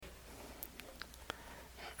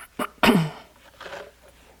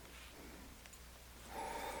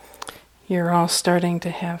You're all starting to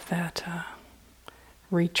have that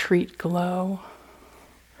retreat glow.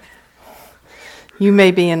 You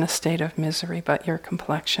may be in a state of misery, but your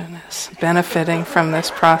complexion is benefiting from this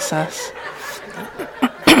process.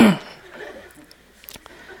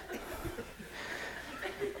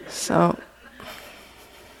 So,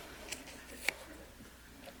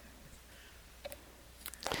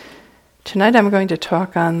 tonight I'm going to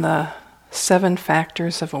talk on the 7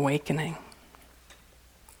 factors of awakening.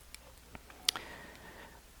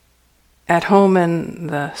 At home in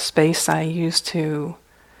the space I use to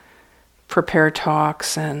prepare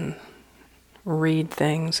talks and read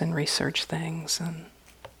things and research things and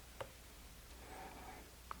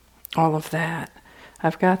all of that,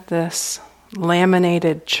 I've got this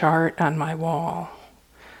laminated chart on my wall.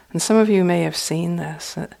 And some of you may have seen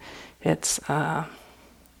this. It's the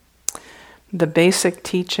basic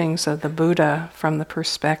teachings of the Buddha from the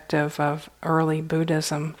perspective of early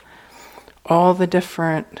Buddhism. All the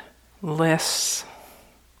different lists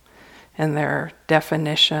and their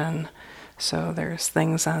definition. So there's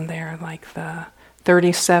things on there like the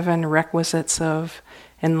 37 requisites of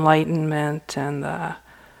enlightenment and the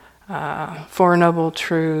Four Noble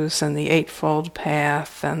Truths and the Eightfold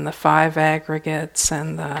Path and the 5 aggregates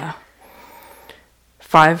and the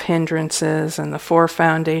 5 hindrances and the 4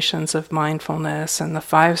 foundations of mindfulness and the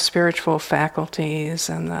 5 spiritual faculties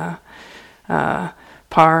and the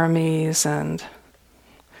paramis and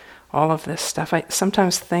all of this stuff. I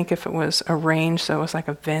sometimes think if it was arranged so it was like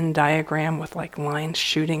a Venn diagram with like lines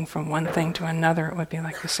shooting from one thing to another, it would be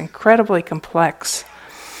like this incredibly complex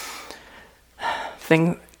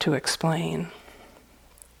thing to explain.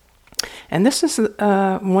 And this is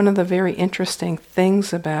one of the very interesting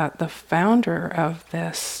things about the founder of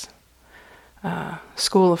this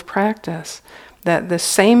school of practice, that the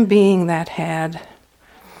same being that had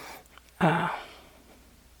a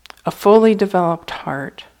fully developed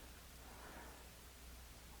heart,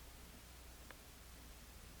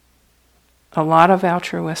 a lot of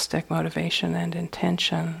altruistic motivation and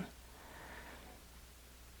intention,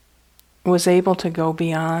 was able to go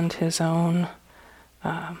beyond his own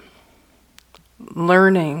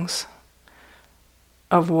learnings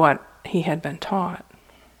of what he had been taught,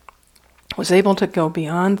 was able to go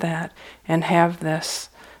beyond that and have this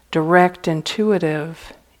direct,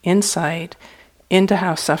 intuitive insight into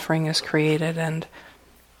how suffering is created and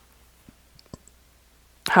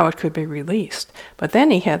how it could be released. But then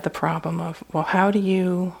he had the problem of, well, how do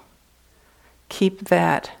you keep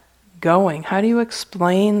that going? How do you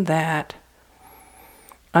explain that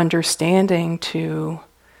understanding to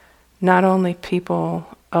not only people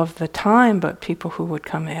of the time, but people who would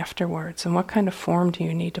come afterwards? And what kind of form do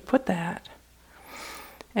you need to put that?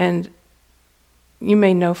 And you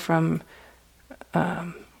may know from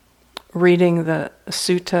reading the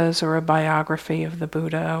suttas or a biography of the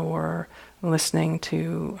Buddha or listening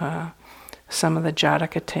to some of the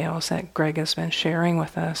Jataka tales that Greg has been sharing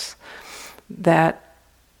with us, that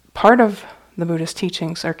part of the Buddha's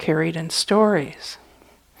teachings are carried in stories.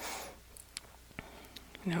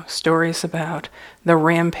 You know, stories about the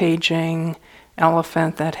rampaging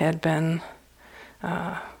elephant that had been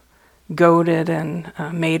goaded and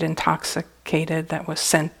made intoxicated, that was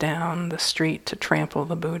sent down the street to trample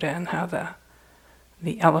the Buddha, and how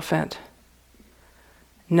the elephant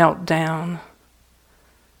knelt down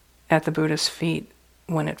at the Buddha's feet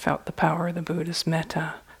when it felt the power of the Buddha's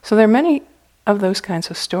metta. So there are many of those kinds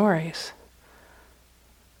of stories.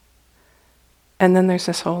 And then there's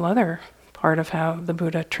this whole other part of how the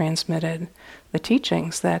Buddha transmitted the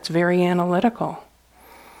teachings that's very analytical,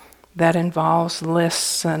 that involves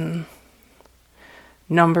lists and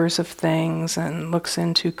numbers of things and looks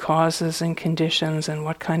into causes and conditions and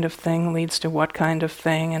what kind of thing leads to what kind of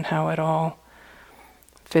thing and how it all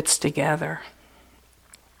fits together.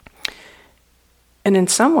 And in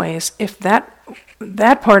some ways, if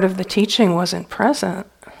that part of the teaching wasn't present,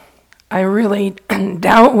 I really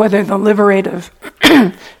doubt whether the liberative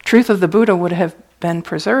truth of the Buddha would have been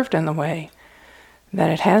preserved in the way that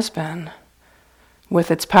it has been, with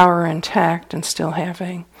its power intact and still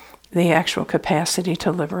having the actual capacity to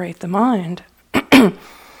liberate the mind.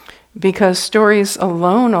 Because stories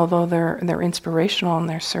alone, although they're inspirational and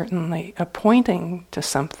they're certainly pointing to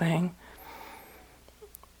something,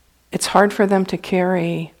 it's hard for them to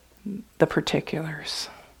carry the particulars.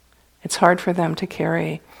 It's hard for them to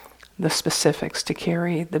carry the specifics, to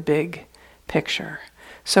carry the big picture.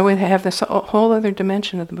 So we have this whole other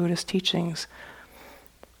dimension of the Buddhist teachings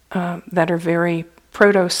that are very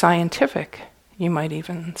proto-scientific, you might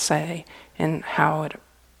even say, in how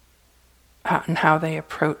they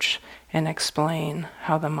approach and explain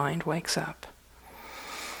how the mind wakes up.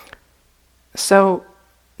 So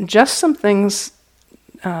just some things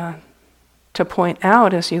to point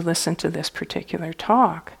out as you listen to this particular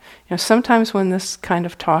talk. Sometimes when this kind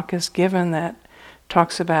of talk is given that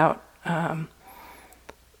talks about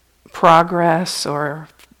progress or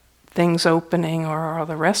things opening or all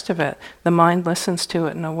the rest of it, the mind listens to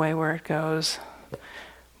it in a way where it goes,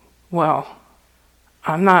 well,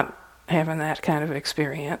 I'm not having that kind of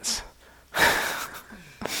experience.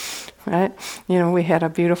 Right? We had a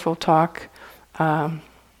beautiful talk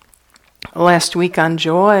last week on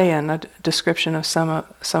joy and a description of some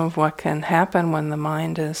of what can happen when the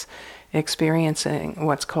mind is experiencing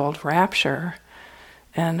what's called rapture.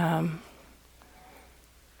 And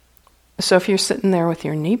so if you're sitting there with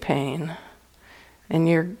your knee pain and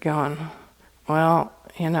you're going, well,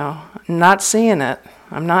 not seeing it.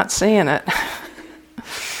 I'm not seeing it.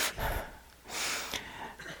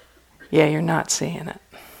 Yeah, you're not seeing it.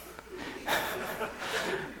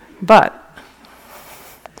 But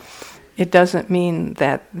it doesn't mean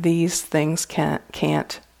that these things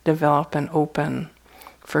can't develop and open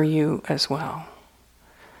for you as well.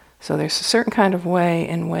 So there's a certain kind of way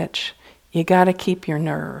in which you got to keep your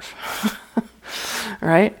nerve,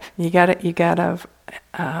 right? You got to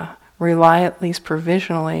rely at least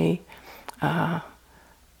provisionally on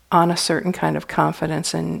a certain kind of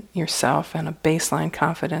confidence in yourself and a baseline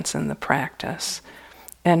confidence in the practice,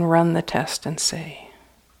 and run the test and see.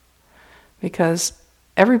 Because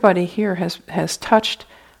everybody here has touched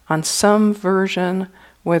on some version,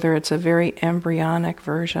 whether it's a very embryonic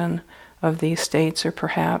version of these states or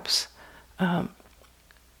perhaps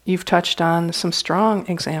you've touched on some strong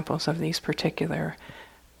examples of these particular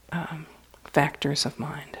factors of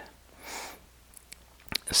mind.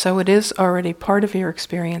 So it is already part of your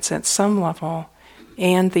experience at some level,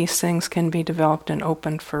 and these things can be developed and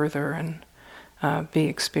opened further and be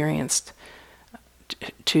experienced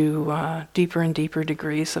to deeper and deeper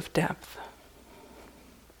degrees of depth.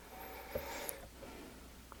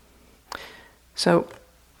 So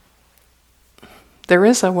there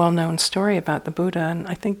is a well-known story about the Buddha, and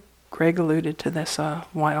I think Greg alluded to this a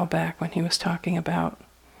while back when he was talking about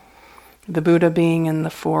the Buddha being in the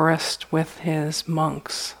forest with his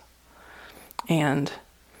monks, and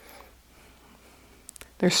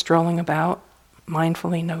they're strolling about,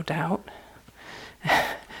 mindfully no doubt,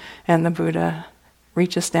 and the Buddha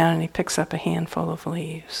reaches down and he picks up a handful of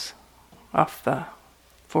leaves off the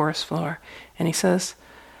forest floor, and he says,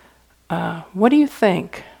 what do you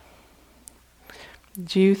think?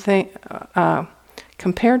 Do you think,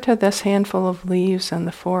 compared to this handful of leaves in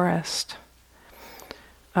the forest,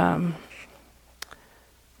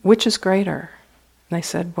 which is greater? And they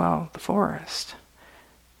said, well, the forest.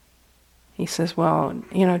 He says, well,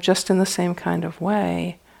 just in the same kind of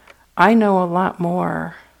way, I know a lot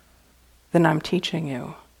more than I'm teaching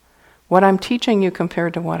you. What I'm teaching you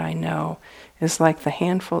compared to what I know is like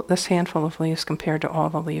this handful of leaves compared to all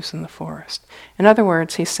the leaves in the forest. In other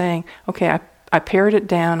words, he's saying, okay, I pared it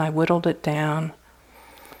down, I whittled it down,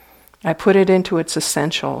 I put it into its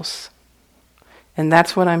essentials, and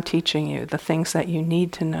that's what I'm teaching you, the things that you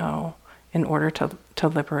need to know in order to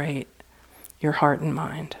liberate your heart and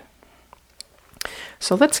mind.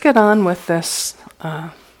 So let's get on with this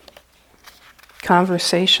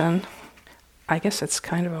conversation. I guess it's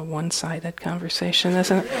kind of a one-sided conversation,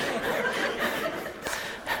 isn't it?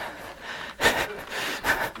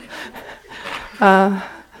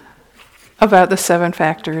 About the 7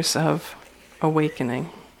 factors of awakening.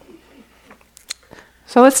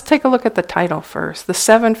 So let's take a look at the title first, the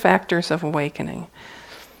 7 factors of awakening.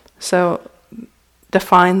 So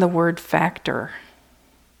define the word factor.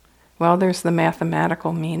 Well, there's the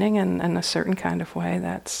mathematical meaning, and in a certain kind of way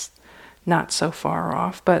that's not so far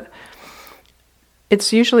off, but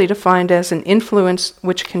it's usually defined as an influence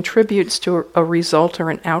which contributes to a result or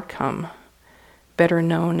an outcome, better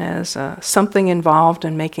known as something involved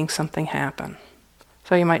in making something happen.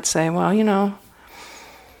 So you might say, well,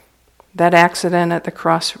 that accident at the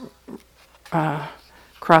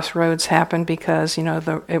crossroads happened because,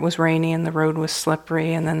 it was rainy and the road was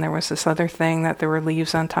slippery, and then there was this other thing that there were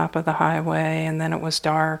leaves on top of the highway, and then it was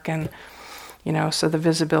dark, and so the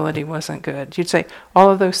visibility wasn't good. You'd say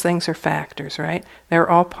all of those things are factors, right? They're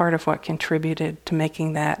all part of what contributed to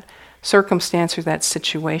making that circumstance or that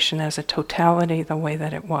situation as a totality the way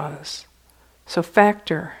that it was. So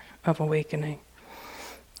factor of awakening.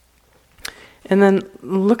 And then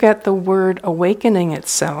look at the word awakening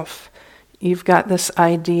itself. You've got this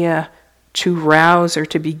idea to rouse or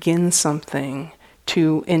to begin something,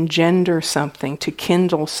 to engender something, to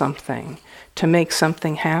kindle something, to make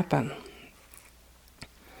something happen.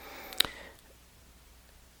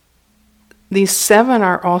 These 7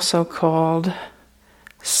 are also called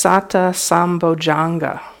Sata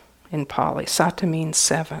Sambojjhanga in Pali. Sata means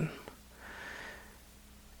 7.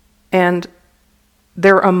 And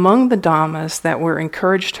they're among the dhammas that we're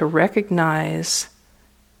encouraged to recognize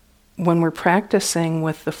when we're practicing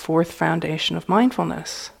with the 4th foundation of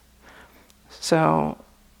mindfulness. So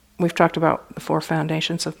we've talked about the 4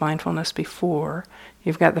 foundations of mindfulness before.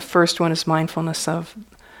 You've got the first one is mindfulness of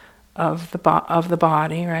the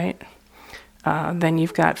body, right? Then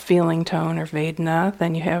you've got feeling tone or Vedana.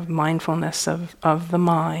 Then you have mindfulness of the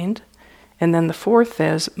mind. And then the 4th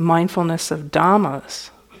is mindfulness of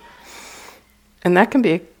dhammas. And that can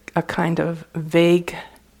be a kind of vague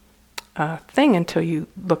thing until you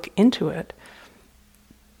look into it.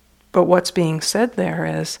 But what's being said there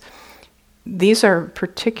is these are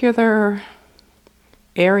particular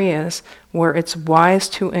areas where it's wise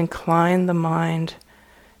to incline the mind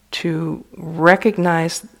to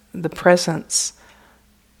recognize the presence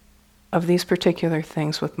of these particular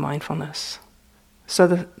things with mindfulness. So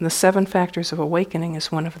the 7 factors of awakening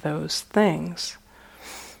is one of those things.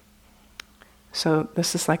 So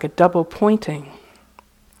this is like a double pointing.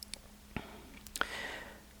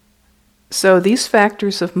 So these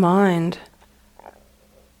factors of mind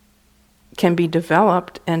can be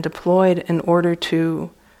developed and deployed in order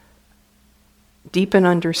to deepen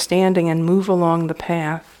understanding and move along the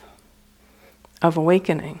path of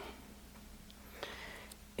awakening.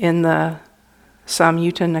 In the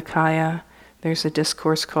Samyutta Nikaya, there's a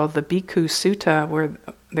discourse called the Bhikkhu Sutta, where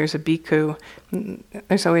there's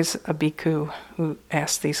always a bhikkhu who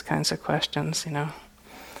asks these kinds of questions,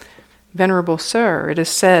 Venerable Sir, it is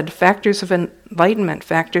said, factors of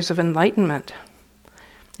enlightenment.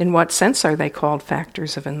 In what sense are they called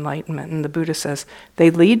factors of enlightenment? And the Buddha says, they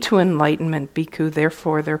lead to enlightenment, bhikkhu,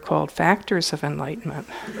 therefore they're called factors of enlightenment.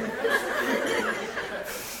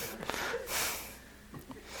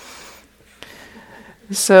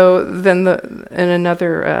 So then in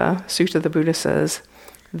another sutta, the Buddha says,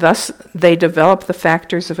 thus they develop the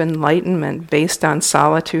factors of enlightenment based on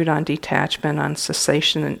solitude, on detachment, on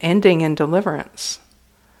cessation, and ending in deliverance.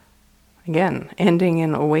 Again, ending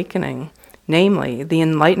in awakening. Namely, the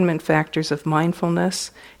enlightenment factors of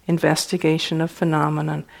mindfulness, investigation of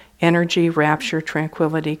phenomenon, energy, rapture,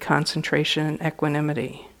 tranquility, concentration, and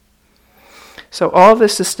equanimity. So all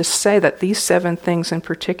this is to say that these 7 things in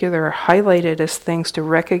particular are highlighted as things to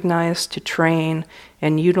recognize, to train,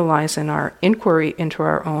 and utilize in our inquiry into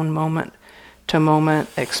our own moment-to-moment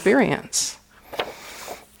experience.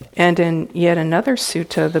 And in yet another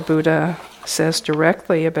sutta, the Buddha says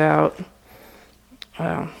directly about,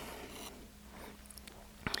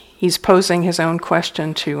 he's posing his own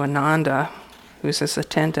question to Ananda, who's his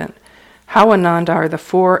attendant. How, Ananda, are the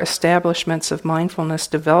 4 establishments of mindfulness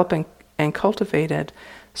developing and cultivated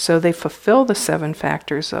so they fulfill the 7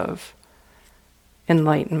 factors of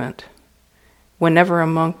enlightenment? Whenever a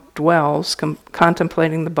monk dwells,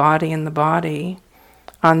 contemplating the body in the body,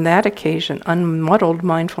 on that occasion, unmuddled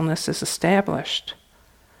mindfulness is established.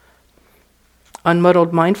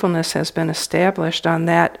 Unmuddled mindfulness has been established. On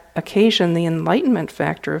that occasion, the enlightenment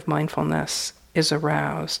factor of mindfulness is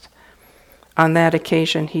aroused. On that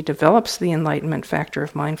occasion, he develops the enlightenment factor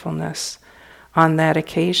of mindfulness. On that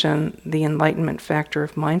occasion, the enlightenment factor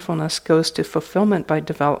of mindfulness goes to fulfillment by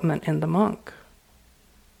development in the monk.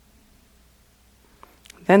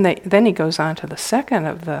 Then he goes on to the second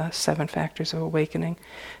of the 7 factors of awakening,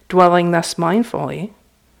 dwelling thus mindfully,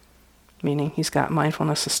 meaning he's got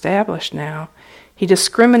mindfulness established now. He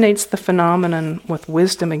discriminates the phenomenon with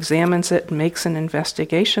wisdom, examines it, and makes an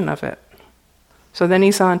investigation of it. So then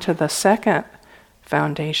he's on to the second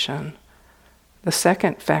foundation, the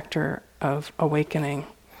second factor of awakening.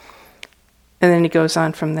 And then he goes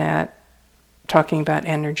on from that, talking about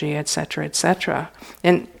energy, etc., etc.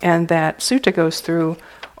 And that sutta goes through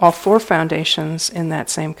all 4 foundations in that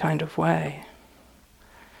same kind of way.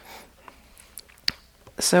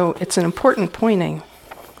 So it's an important pointing,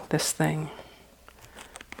 this thing.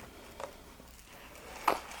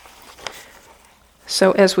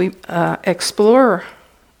 So as we explore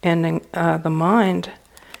the mind,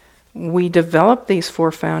 we develop these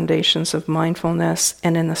 4 foundations of mindfulness,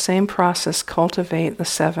 and in the same process cultivate the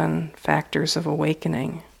 7 factors of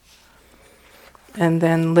awakening. And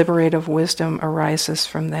then liberative wisdom arises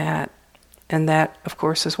from that. And that, of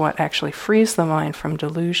course, is what actually frees the mind from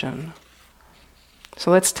delusion.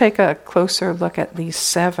 So let's take a closer look at these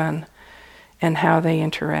 7 and how they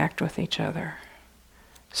interact with each other.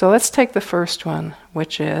 So let's take the first one,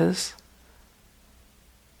 which is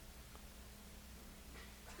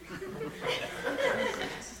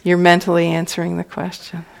you're mentally answering the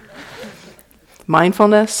question.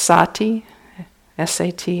 Mindfulness, sati,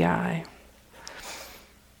 S-A-T-I.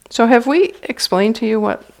 So have we explained to you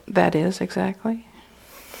what that is exactly?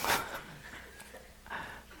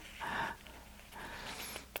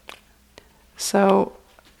 So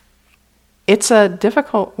it's a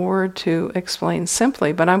difficult word to explain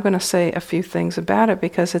simply, but I'm going to say a few things about it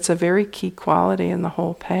because it's a very key quality in the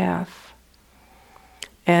whole path.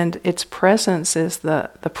 And its presence is the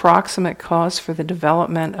proximate cause for the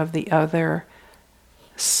development of the other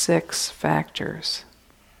 6 factors.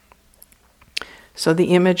 So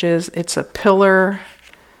the image is, it's a pillar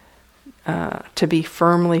to be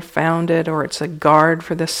firmly founded, or it's a guard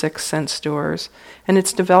for the 6 sense doors. And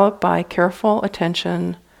it's developed by careful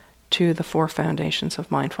attention to the 4 foundations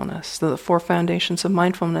of mindfulness. So the 4 foundations of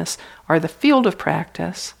mindfulness are the field of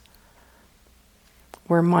practice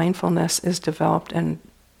where mindfulness is developed and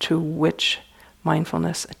to which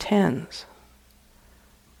mindfulness attends.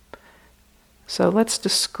 So let's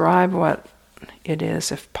describe what it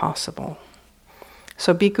is if possible.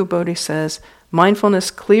 So Bhikkhu Bodhi says, mindfulness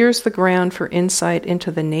clears the ground for insight into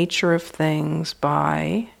the nature of things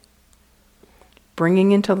by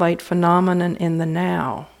bringing into light phenomenon in the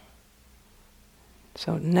now.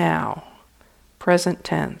 So now, present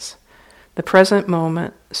tense. The present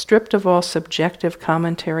moment, stripped of all subjective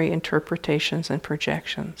commentary, interpretations, and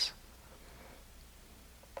projections.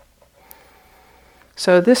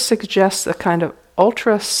 So this suggests a kind of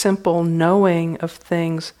ultra-simple knowing of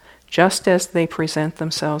things just as they present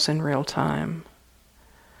themselves in real time.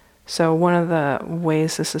 So one of the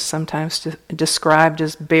ways this is sometimes described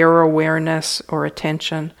as bare awareness or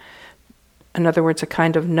attention. In other words, a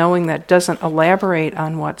kind of knowing that doesn't elaborate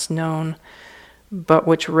on what's known, but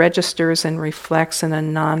which registers and reflects in a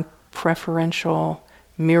non-preferential,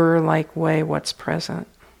 mirror-like way what's present.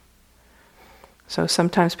 So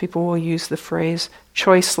sometimes people will use the phrase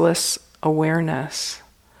choiceless awareness,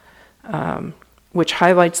 which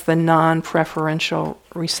highlights the non-preferential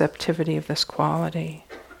receptivity of this quality.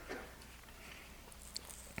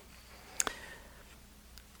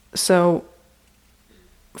 So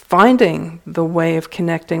finding the way of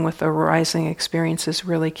connecting with arising experience is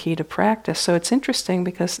really key to practice. So it's interesting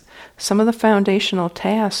because some of the foundational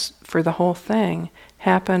tasks for the whole thing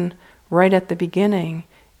happen right at the beginning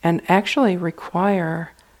and actually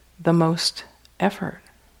require the most effort.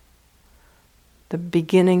 The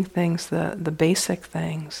beginning things, the basic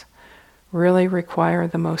things, really require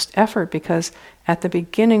the most effort because at the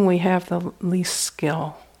beginning we have the least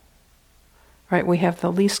skill. Right? We have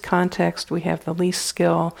the least context, we have the least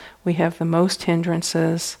skill, we have the most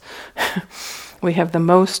hindrances, we have the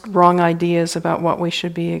most wrong ideas about what we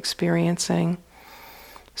should be experiencing.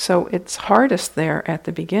 So it's hardest there at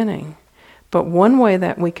the beginning. But one way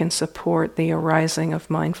that we can support the arising of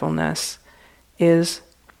mindfulness is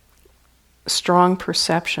strong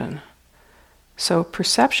perception. So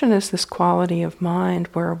perception is this quality of mind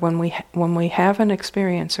where when we have an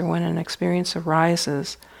experience or when an experience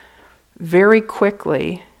arises, very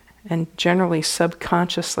quickly and generally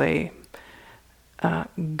subconsciously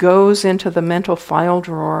goes into the mental file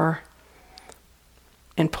drawer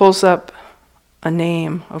and pulls up a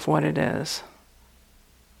name of what it is.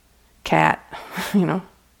 Cat,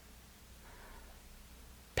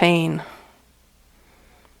 pain,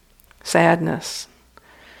 sadness.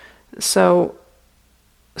 So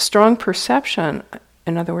strong perception,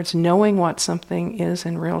 in other words, knowing what something is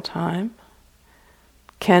in real time,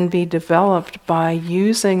 can be developed by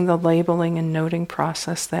using the labeling and noting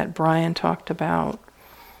process that Brian talked about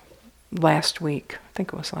last week. I think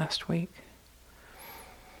it was last week.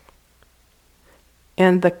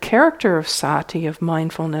 And the character of sati, of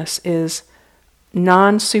mindfulness, is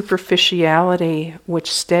non-superficiality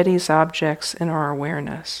which steadies objects in our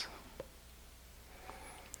awareness.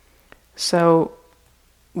 So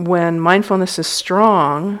when mindfulness is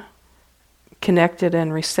strong, connected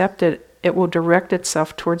and receptive, it will direct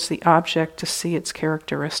itself towards the object to see its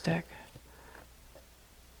characteristic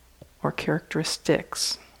or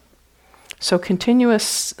characteristics. So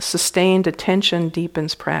continuous sustained attention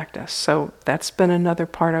deepens practice. So that's been another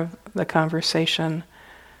part of the conversation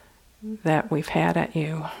that we've had at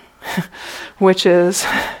you, which is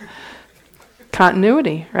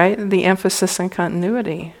continuity, right? The emphasis on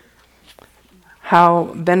continuity.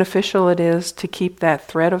 How beneficial it is to keep that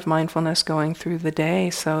thread of mindfulness going through the day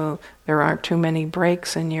so there aren't too many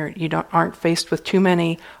breaks and you aren't faced with too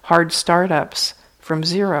many hard startups from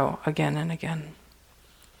zero again and again.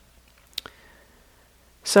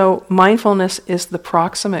 So mindfulness is the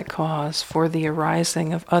proximate cause for the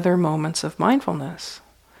arising of other moments of mindfulness.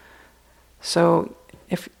 So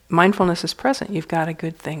if mindfulness is present, you've got a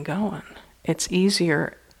good thing going. It's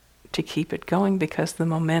easier to keep it going because the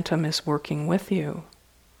momentum is working with you.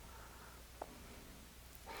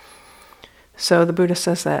 So the Buddha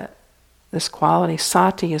says that this quality,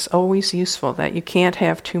 sati, is always useful, that you can't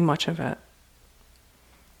have too much of it.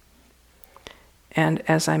 And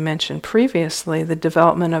as I mentioned previously, the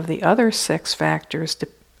development of the other 6 factors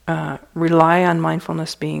rely on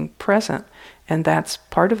mindfulness being present, and that's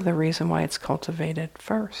part of the reason why it's cultivated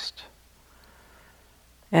first.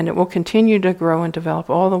 And it will continue to grow and develop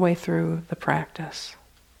all the way through the practice.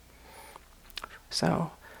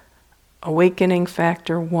 So, awakening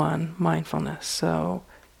factor 1, mindfulness. So,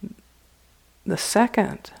 the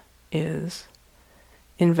second is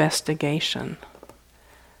investigation.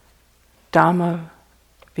 Dhamma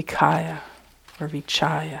vikaya or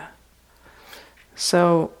vichaya.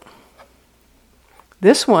 So,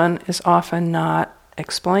 this one is often not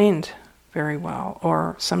explained very well,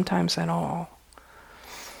 or sometimes at all,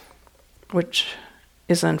 which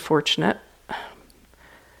is unfortunate.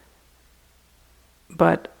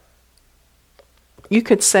 But you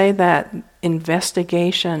could say that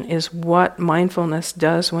investigation is what mindfulness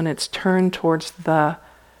does when it's turned towards the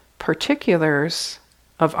particulars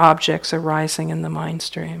of objects arising in the mind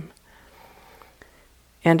stream.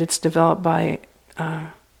 And it's developed by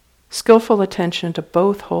skillful attention to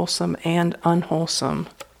both wholesome and unwholesome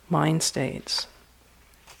mind states.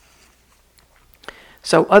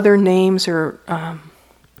 So other names or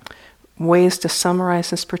ways to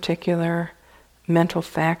summarize this particular mental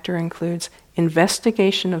factor includes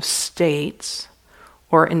investigation of states,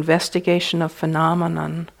 or investigation of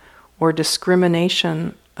phenomenon, or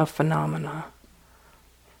discrimination of phenomena.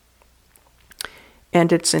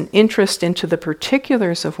 And it's an interest into the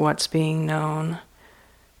particulars of what's being known,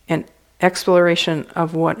 and exploration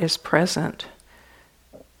of what is present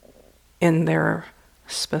in their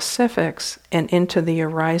specifics, and into the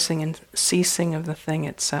arising and ceasing of the thing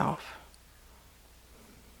itself.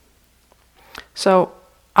 So,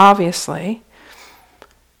 obviously,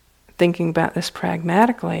 thinking about this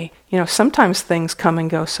pragmatically, sometimes things come and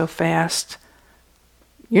go so fast,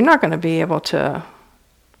 you're not going to be able to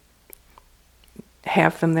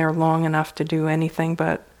have them there long enough to do anything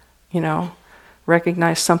but,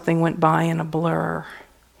 recognize something went by in a blur.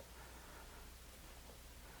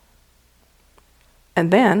 And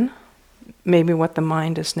then, maybe what the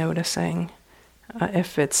mind is noticing,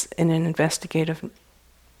 if it's in an investigative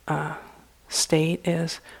state,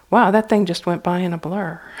 is, wow, that thing just went by in a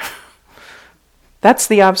blur. That's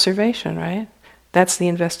the observation, right? That's the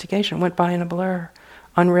investigation. Went by in a blur.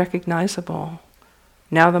 Unrecognizable.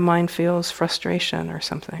 Now the mind feels frustration or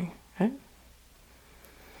something, right?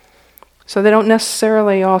 So they don't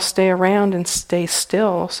necessarily all stay around and stay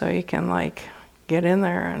still so you can get in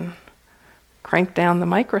there and crank down the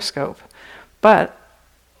microscope. But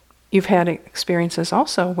you've had experiences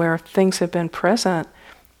also where things have been present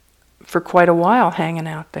for quite a while hanging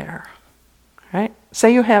out there, right?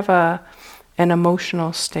 Say you have an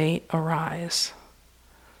emotional state arise.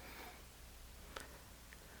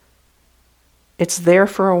 It's there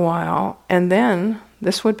for a while, and then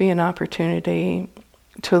this would be an opportunity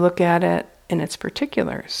to look at it in its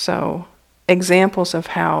particulars. So examples of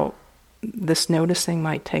how this noticing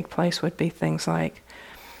might take place would be things like,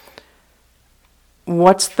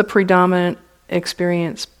 what's the predominant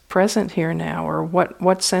experience present here now, or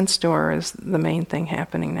what sense door is the main thing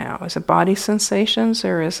happening now? Is it body sensations,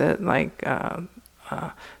 or is it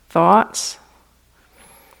thoughts?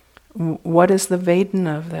 What is the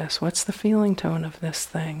Vedana of this? What's the feeling tone of this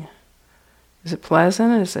thing? Is it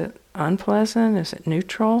pleasant? Is it unpleasant? Is it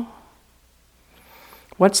neutral?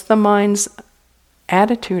 What's the mind's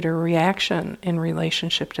attitude or reaction in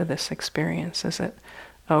relationship to this experience? Is it,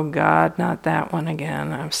 oh God, not that one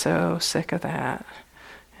again, I'm so sick of that?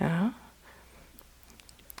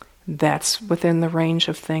 That's within the range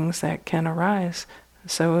of things that can arise.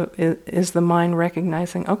 So is the mind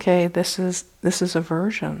recognizing, okay, this is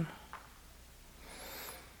aversion?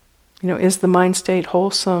 Is the mind state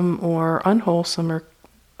wholesome or unwholesome or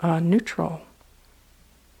neutral?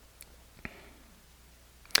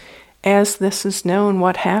 As this is known,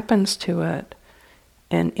 what happens to it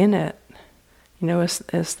and in it? Is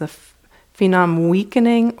the phenom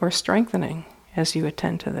weakening or strengthening as you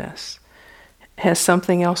attend to this? Has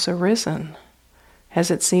something else arisen? Has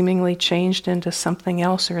it seemingly changed into something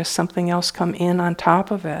else, or has something else come in on top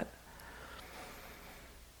of it?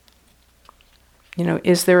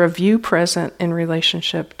 Is there a view present in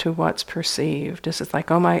relationship to what's perceived? Is it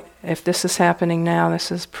like, if this is happening now,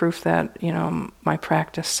 this is proof that, my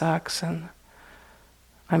practice sucks and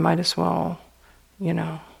I might as well,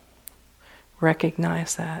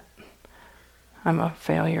 recognize that I'm a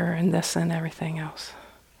failure in this and everything else.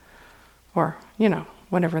 or,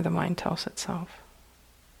 whatever the mind tells itself.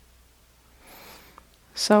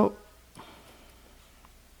 So,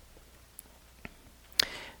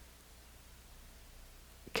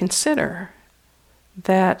 consider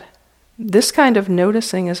that this kind of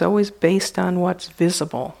noticing is always based on what's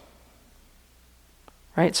visible,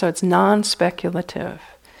 right? So it's non-speculative.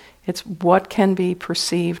 It's what can be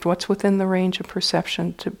perceived, what's within the range of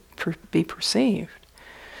perception to be perceived.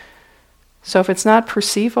 So if it's not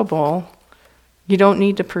perceivable, you don't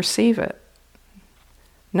need to perceive it.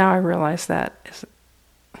 Now I realize that is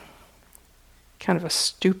kind of a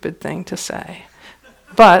stupid thing to say.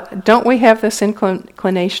 But don't we have this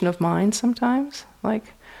inclination of mind sometimes?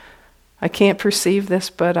 Like, I can't perceive this,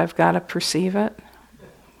 but I've got to perceive it.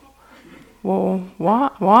 Well,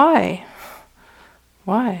 why?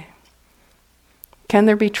 Why? Can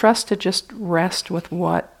there be trust to just rest with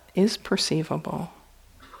what is perceivable?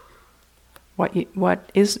 What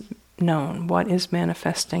is known? What is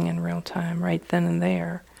manifesting in real time, right then and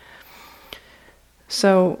there?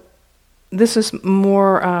 So this is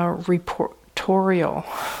more reportorial,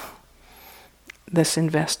 this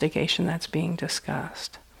investigation that's being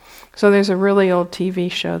discussed. So there's a really old TV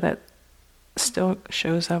show that still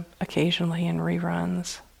shows up occasionally in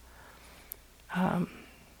reruns. And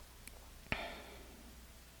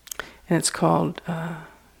it's called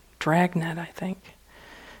Dragnet, I think.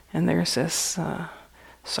 And there's this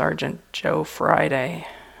Sergeant Joe Friday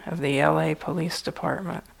of the LA Police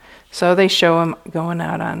Department. So they show him going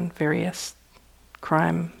out on various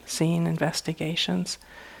crime scene investigations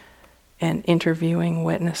and interviewing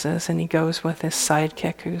witnesses, and he goes with his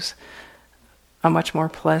sidekick, who's a much more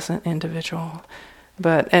pleasant individual.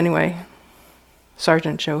 But anyway,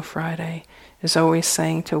 Sergeant Joe Friday is always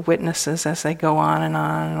saying to witnesses as they go on and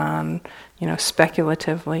on and on,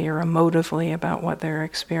 speculatively or emotively about what they're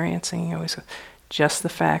experiencing, he always goes, "Just the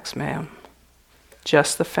facts, ma'am.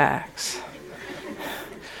 Just the facts."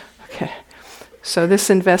 Okay. So this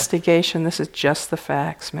investigation, this is just the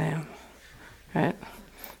facts, ma'am. Right?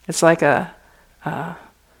 It's like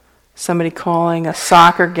somebody calling a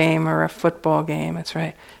soccer game or a football game. It's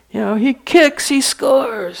right. He kicks, he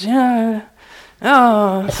scores.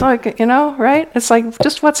 Oh, it's like, right? It's like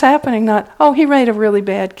just what's happening, not, oh, he made a really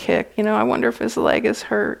bad kick. I wonder if his leg is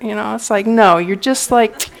hurt. It's like, no, you're just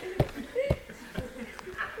like,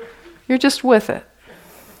 you're just with it.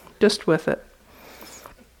 Just with it.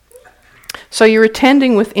 So you're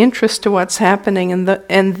attending with interest to what's happening,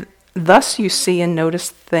 and thus you see and notice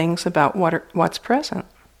things about what's present.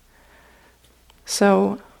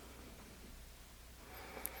 So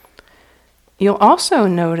you'll also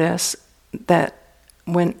notice that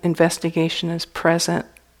when investigation is present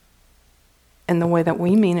in the way that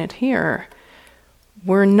we mean it here,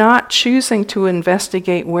 we're not choosing to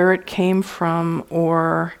investigate where it came from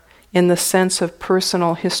or in the sense of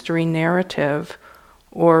personal history narrative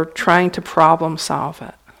or trying to problem solve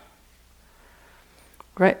it.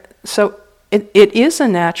 Right? So it is a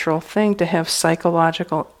natural thing to have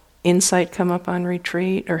psychological insight come up on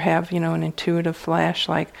retreat or have, an intuitive flash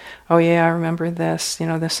like, oh yeah, I remember this,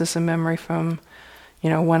 this is a memory from,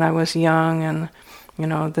 when I was young, and,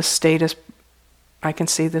 the state is, I can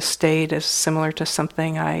see this state as similar to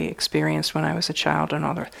something I experienced when I was a child and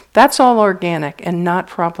all that. That's all organic and not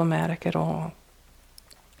problematic at all.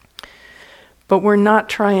 But we're not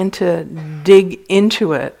trying to dig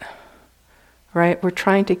into it, right? We're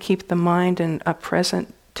trying to keep the mind in a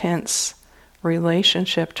present tense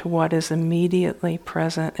relationship to what is immediately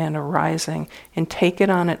present and arising and take it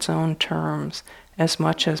on its own terms as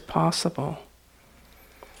much as possible.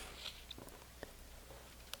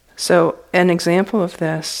 So an example of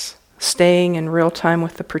this, staying in real time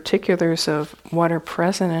with the particulars of what are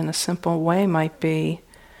present in a simple way, might be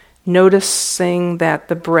noticing that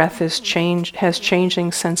the breath has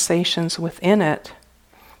changing sensations within it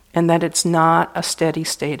and that it's not a steady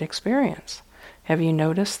state experience. Have you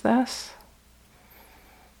noticed this?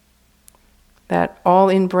 That all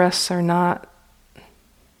in-breaths are not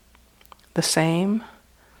the same,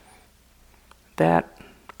 that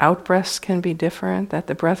out-breaths can be different, that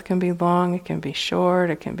the breath can be long, it can be short,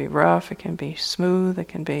 it can be rough, it can be smooth, it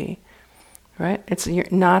can be, right? You're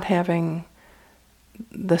not having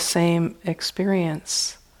the same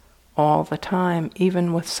experience all the time,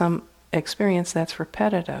 even with some experience that's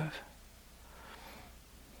repetitive.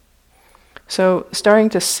 So starting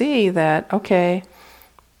to see that, okay,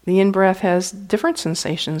 the in-breath has different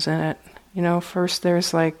sensations in it. First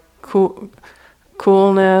there's like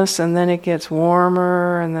coolness, and then it gets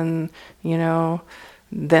warmer, and then,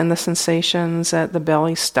 then the sensations at the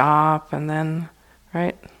belly stop, and then,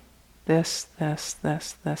 right? this,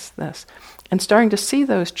 and starting to see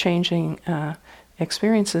those changing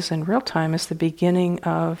experiences in real time is the beginning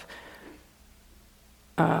of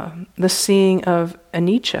the seeing of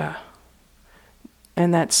anicca.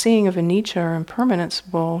 And that seeing of anicca or impermanence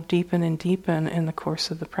will deepen and deepen in the course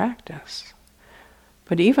of the practice.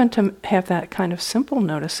 But even to have that kind of simple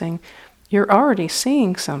noticing, you're already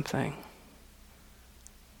seeing something.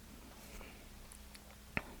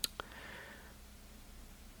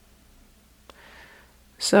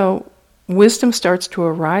 So wisdom starts to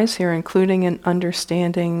arise here, including an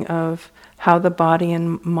understanding of how the body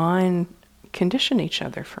and mind condition each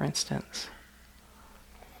other, for instance.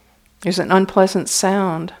 There's an unpleasant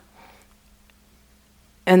sound,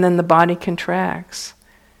 and then the body contracts,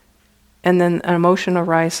 and then an emotion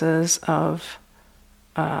arises of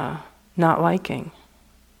not liking.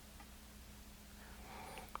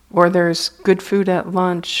 Or there's good food at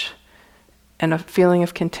lunch, and a feeling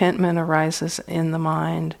of contentment arises in the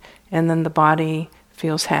mind, and then the body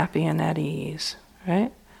feels happy and at ease,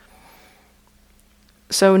 right?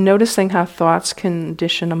 So noticing how thoughts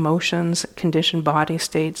condition emotions, condition body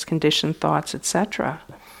states, condition thoughts, etc.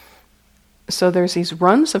 So there's these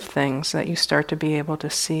runs of things that you start to be able to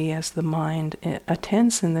see as the mind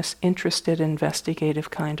attends in this interested,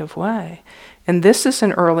 investigative kind of way. And this is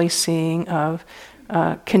an early seeing of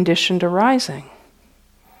conditioned arising,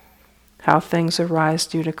 how things arise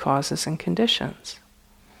due to causes and conditions.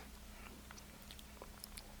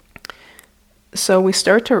 So we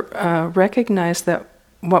start to recognize that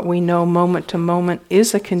what we know moment to moment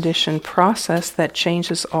is a conditioned process that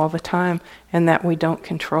changes all the time and that we don't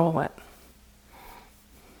control it.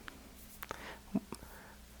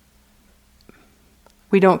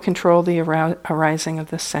 We don't control the arising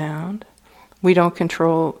of the sound. We don't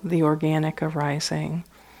control the organic arising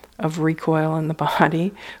of recoil in the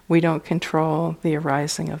body. We don't control the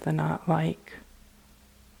arising of the not like.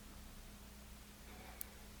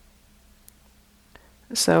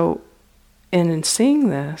 So, in seeing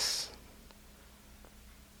this,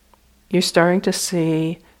 you're starting to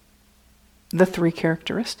see the three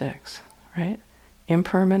characteristics, right?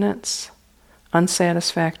 Impermanence,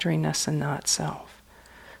 unsatisfactoriness, and not self.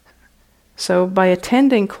 So by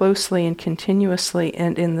attending closely and continuously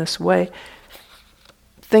and in this way,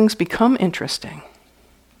 things become interesting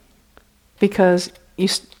because you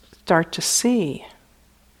start to see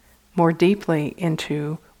more deeply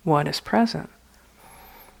into what is present.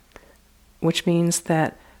 Which means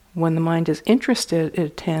that when the mind is interested, it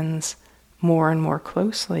attends more and more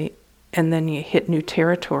closely, and then you hit new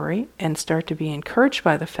territory and start to be encouraged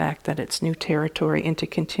by the fact that it's new territory into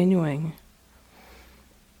continuing.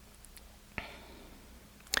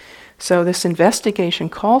 So this investigation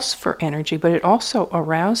calls for energy, but it also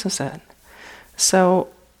arouses it. So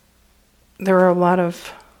there are a lot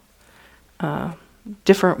of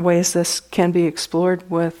different ways this can be explored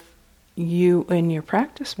with you in your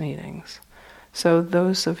practice meetings. So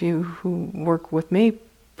those of you who work with me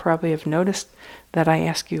probably have noticed that I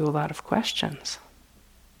ask you a lot of questions.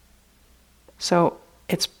 So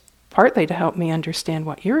it's partly to help me understand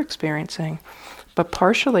what you're experiencing, but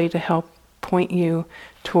partially to help point you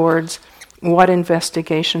towards what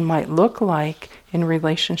investigation might look like in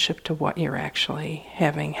relationship to what you're actually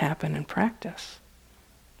having happen in practice.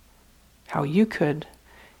 How you could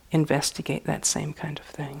investigate that same kind of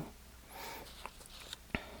thing.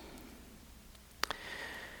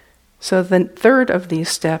 So the third of these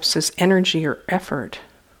steps is energy or effort.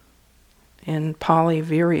 In Pali,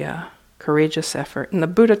 virya, courageous effort. And the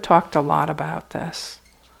Buddha talked a lot about this.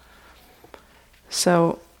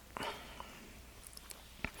 So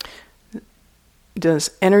does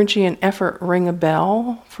energy and effort ring a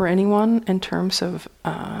bell for anyone in terms of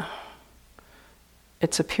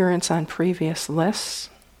its appearance on previous lists?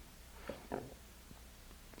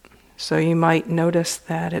 So you might notice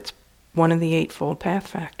that it's one of the Eightfold Path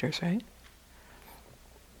factors, right?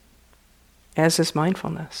 As is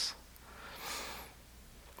mindfulness.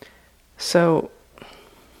 So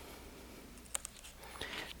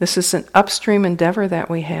this is an upstream endeavor that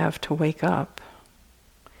we have to wake up.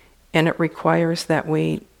 And it requires that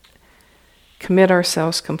we commit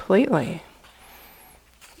ourselves completely.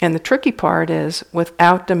 And the tricky part is,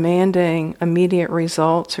 without demanding immediate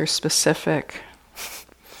results or specific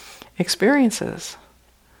experiences.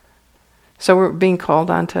 So we're being called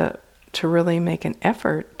on to really make an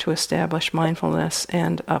effort to establish mindfulness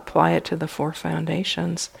and apply it to the four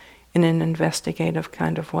foundations in an investigative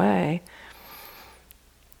kind of way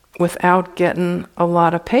without getting a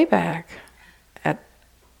lot of payback at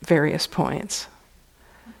various points.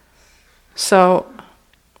 So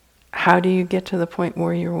how do you get to the point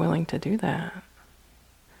where you're willing to do that?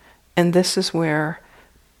 And this is where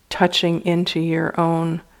touching into your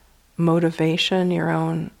own motivation, your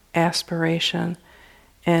own aspiration,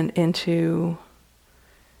 and into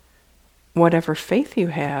whatever faith you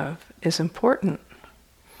have is important.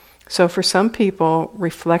 So for some people,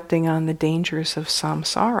 reflecting on the dangers of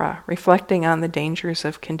samsara, reflecting on the dangers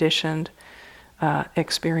of conditioned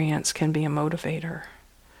experience can be a motivator.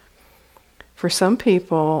 For some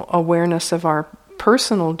people, awareness of our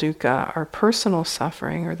personal dukkha, our personal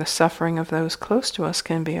suffering, or the suffering of those close to us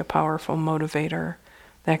can be a powerful motivator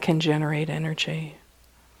that can generate energy.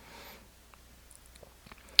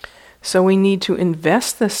 So we need to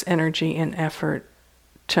invest this energy and effort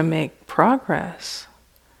to make progress.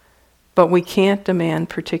 But we can't demand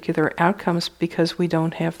particular outcomes because we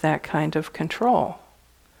don't have that kind of control.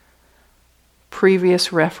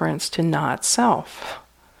 Previous reference to not self.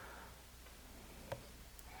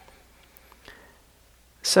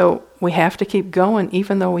 So we have to keep going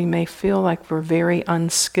even though we may feel like we're very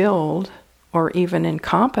unskilled or even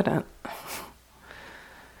incompetent.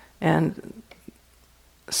 And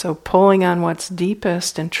so pulling on what's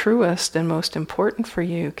deepest and truest and most important for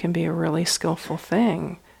you can be a really skillful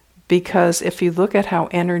thing. Because if you look at how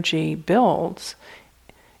energy builds,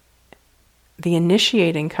 the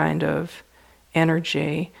initiating kind of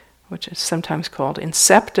energy, which is sometimes called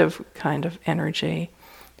inceptive kind of energy,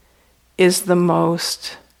 is the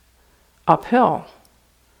most uphill.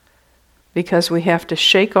 Because we have to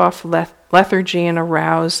shake off lethargy and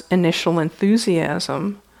arouse initial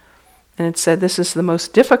enthusiasm. And it said this is the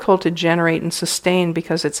most difficult to generate and sustain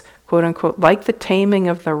because it's, quote unquote, like the taming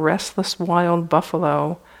of the restless wild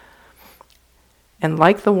buffalo. And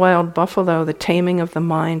like the wild buffalo, the taming of the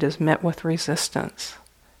mind is met with resistance.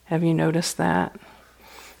 Have you noticed that?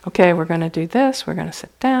 Okay, we're going to do this, we're going to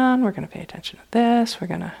sit down, we're going to pay attention to this, we're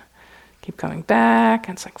going to keep coming back.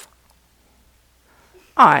 And it's like,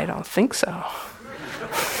 I don't think so.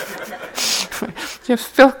 You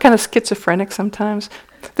feel kind of schizophrenic sometimes.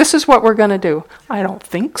 This is what we're going to do. I don't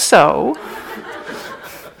think so.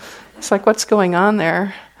 It's like, what's going on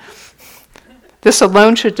there? This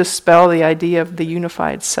alone should dispel the idea of the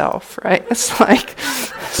unified self, right? It's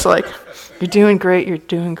like, you're doing great, you're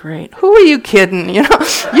doing great. Who are you kidding? You know,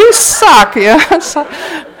 you suck. Yeah. So,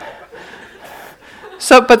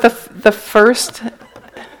 but the first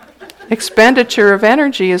expenditure of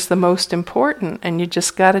energy is the most important, and you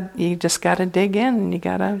just gotta dig in, and you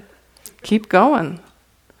gotta keep going.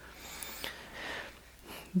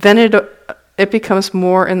 Then it becomes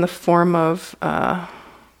more in the form of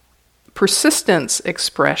persistence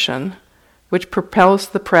expression, which propels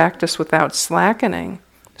the practice without slackening.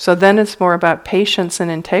 So then it's more about patience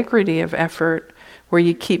and integrity of effort, where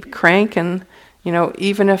you keep cranking,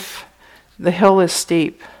 even if the hill is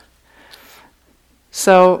steep.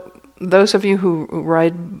 So those of you who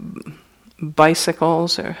ride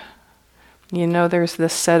bicycles, or there's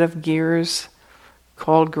this set of gears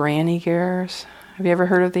called granny gears. Have you ever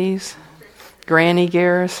heard of these? Granny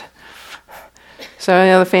gears.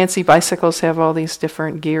 So the fancy bicycles have all these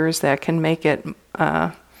different gears that can make it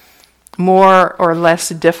more or less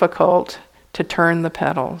difficult to turn the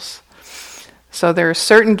pedals. So there are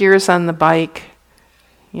certain gears on the bike,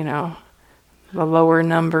 the lower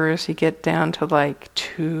numbers, you get down to like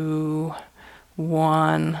 2,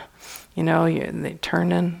 1, they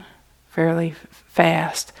turn in fairly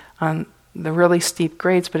fast on the really steep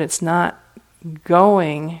grades, but it's not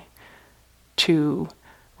going too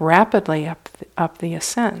rapidly up the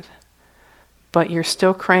ascent. But you're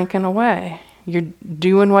still cranking away. You're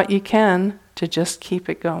doing what you can to just keep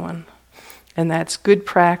it going. And that's good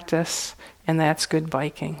practice, and that's good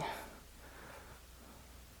biking.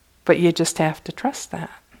 But you just have to trust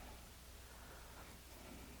that.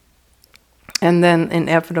 And then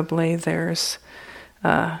inevitably there's,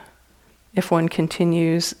 if one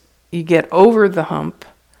continues, you get over the hump,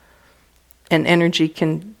 and energy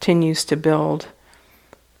continues to build,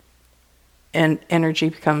 and energy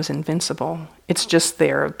becomes invincible. It's just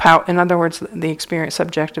there. In other words, the experience,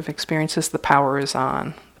 subjective experience is the power is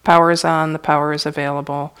on. The power is on, the power is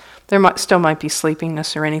available. There still might be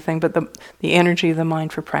sleepiness or anything, but the energy of the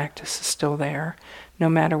mind for practice is still there, no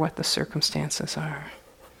matter what the circumstances are.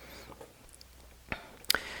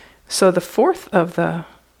 So the fourth of the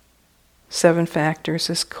 7 factors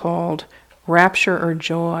is called rapture or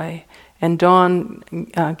joy. And Dawn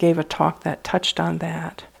gave a talk that touched on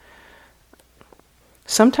that.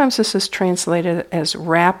 Sometimes this is translated as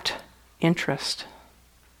rapt interest.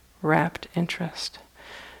 Rapt interest.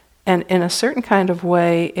 And in a certain kind of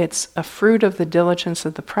way, it's a fruit of the diligence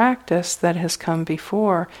of the practice that has come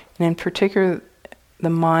before, and in particular,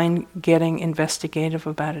 the mind getting investigative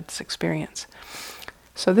about its experience.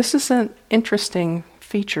 So this is an interesting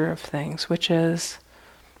feature of things, which is,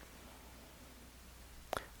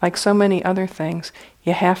 like so many other things,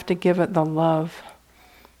 you have to give it the love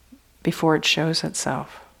before it shows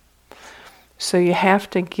itself. So you have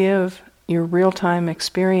to give your real-time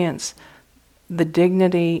experience the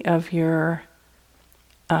dignity of your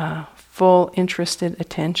full interested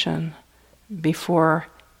attention before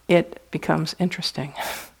it becomes interesting.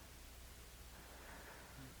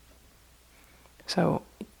 So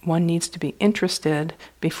one needs to be interested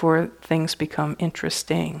before things become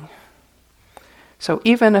interesting. So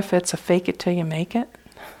even if it's a fake it till you make it,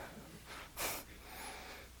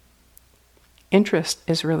 interest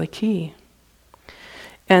is really key.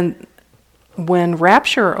 And when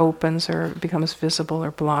rapture opens or becomes visible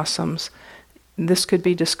or blossoms, this could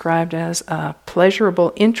be described as a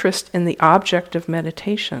pleasurable interest in the object of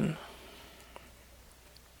meditation.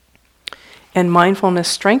 And mindfulness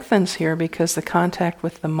strengthens here because the contact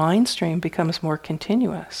with the mind stream becomes more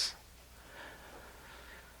continuous.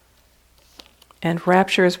 And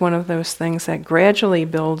rapture is one of those things that gradually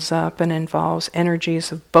builds up and involves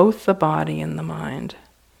energies of both the body and the mind.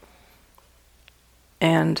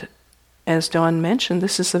 And as Dawn mentioned,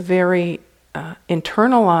 this is a very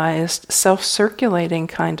internalized, self-circulating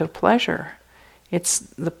kind of pleasure. It's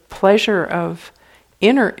the pleasure of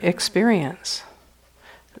inner experience.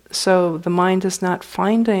 So the mind is not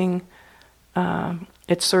finding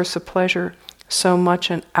its source of pleasure so much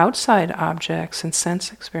in outside objects and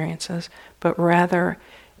sense experiences, but rather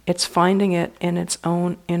it's finding it in its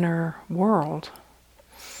own inner world.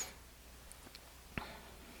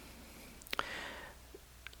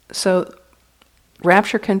 So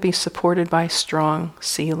rapture can be supported by strong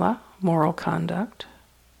sila, moral conduct,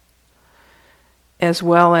 as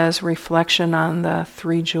well as reflection on the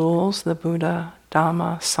three jewels, the Buddha,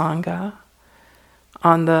 Dhamma, Sangha,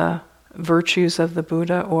 on the virtues of the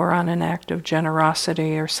Buddha, or on an act of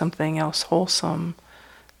generosity or something else wholesome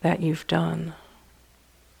that you've done.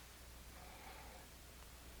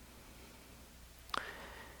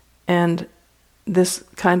 And this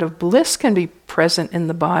kind of bliss can be present in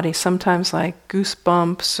the body, sometimes like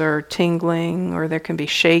goosebumps or tingling, or there can be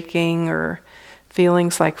shaking or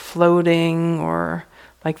feelings like floating, or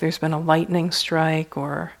like there's been a lightning strike,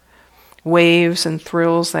 or waves and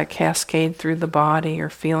thrills that cascade through the body, or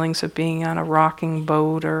feelings of being on a rocking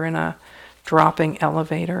boat or in a dropping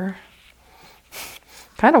elevator.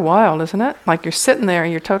 Kind of wild, isn't it? Like you're sitting there,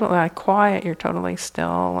 you're totally quiet, you're totally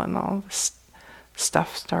still, and all this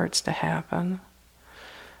stuff starts to happen.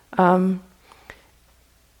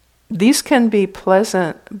 These can be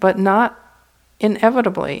pleasant, but not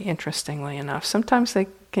inevitably, interestingly enough. Sometimes they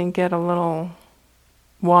can get a little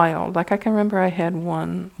wild. Like I can remember I had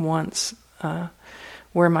one once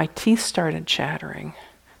where my teeth started chattering.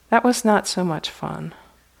 That was not so much fun.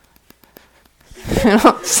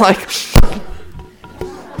 It's like...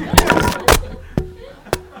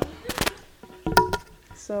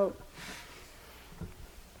 So...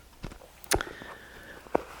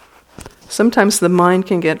 Sometimes the mind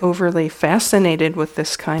can get overly fascinated with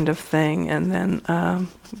this kind of thing, and then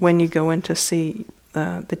when you go in to see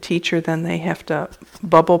the teacher, then they have to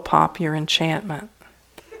bubble pop your enchantment.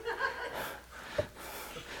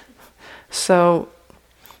 So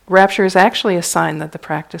rapture is actually a sign that the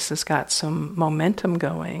practice has got some momentum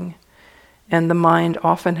going, and the mind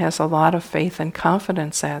often has a lot of faith and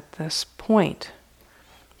confidence at this point,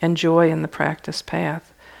 and joy in the practice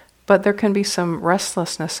path. But there can be some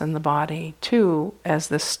restlessness in the body, too, as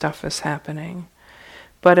this stuff is happening.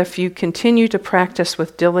 But if you continue to practice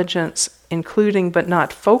with diligence, including but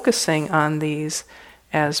not focusing on these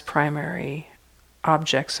as primary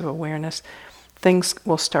objects of awareness, things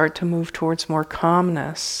will start to move towards more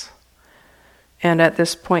calmness. And at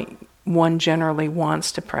this point, one generally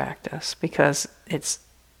wants to practice because it's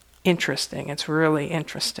interesting. It's really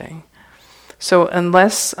interesting. So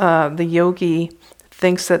unless the yogi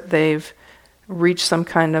thinks that they've reached some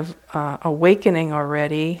kind of awakening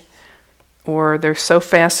already, or they're so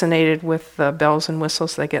fascinated with the bells and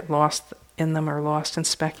whistles they get lost in them, or lost in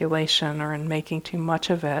speculation or in making too much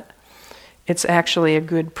of it, it's actually a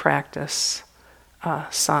good practice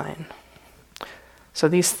sign. So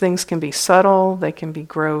these things can be subtle, they can be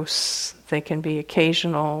gross, they can be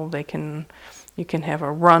occasional, you can have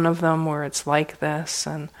a run of them where it's like this,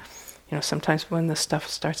 and sometimes when this stuff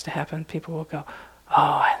starts to happen, people will go,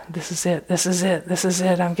 oh, this is it,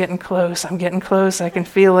 I'm getting close, I can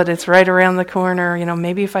feel it, it's right around the corner,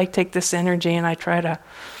 maybe if I take this energy and I try to,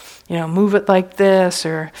 move it like this,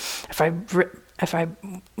 or if I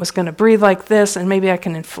was going to breathe like this, and maybe I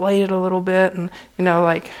can inflate it a little bit, and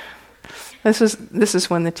this is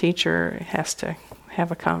when the teacher has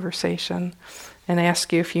have a conversation and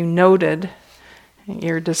ask you if you noted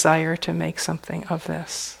your desire to make something of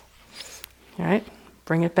this. All right?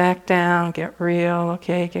 Bring it back down, get real,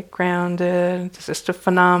 okay, get grounded. It's just a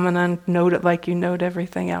phenomenon, note it like you note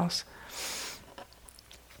everything else.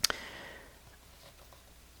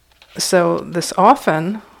 So this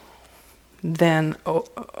often then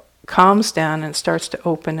calms down and starts to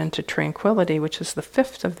open into tranquility, which is the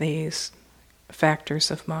fifth of these factors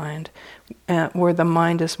of mind, where the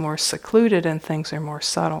mind is more secluded and things are more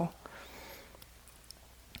subtle.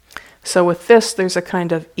 So with this, there's a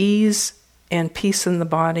kind of ease and peace in the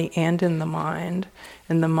body and in the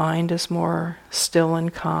mind is more still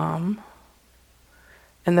and calm.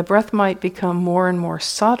 And the breath might become more and more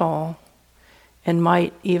subtle and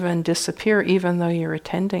might even disappear even though you're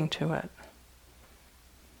attending to it.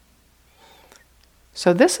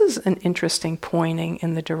 So this is an interesting pointing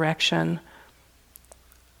in the direction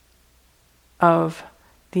of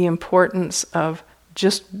the importance of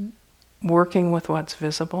just working with what's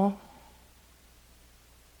visible.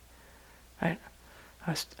 Right?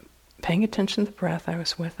 I was paying attention to the breath. I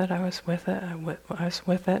was with it. I was with it. I was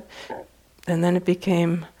with it. And then it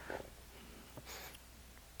became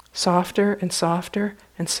softer and softer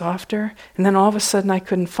and softer. And then all of a sudden I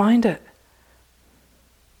couldn't find it.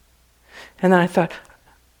 And then I thought,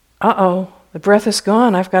 uh-oh, the breath is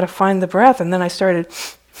gone. I've got to find the breath. And then I started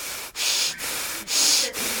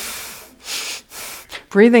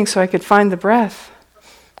breathing so I could find the breath.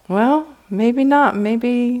 Well, maybe not.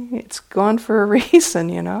 Maybe it's gone for a reason,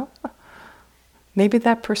 you know. Maybe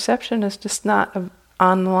that perception is just not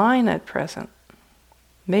online at present.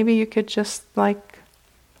 Maybe you could just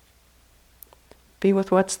be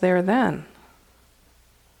with what's there then.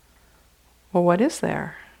 Well, what is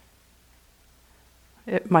there?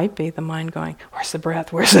 It might be the mind going, where's the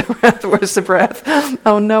breath? Where's the breath? Where's the breath?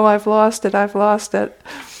 Oh no, I've lost it. I've lost it.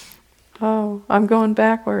 Oh, I'm going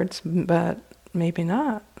backwards. But maybe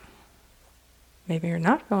not. Maybe you're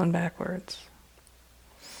not going backwards.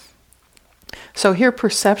 So here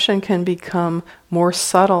perception can become more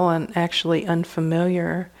subtle and actually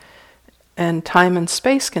unfamiliar, and time and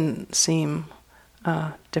space can seem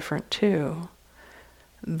different too.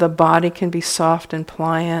 The body can be soft and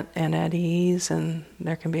pliant and at ease, and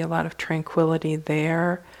there can be a lot of tranquility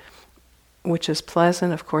there, which is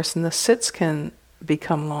pleasant, of course, and the sits can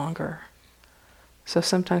become longer. So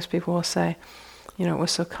sometimes people will say, it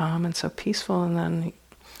was so calm and so peaceful, and then,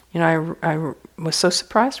 I was so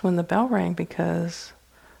surprised when the bell rang because,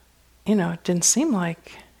 it didn't seem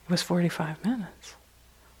like it was 45 minutes.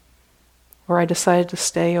 Or I decided to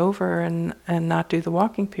stay over and not do the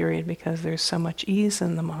walking period because there's so much ease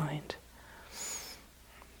in the mind.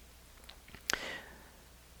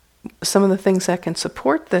 Some of the things that can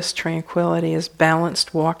support this tranquility is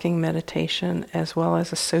balanced walking meditation, as well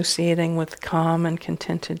as associating with calm and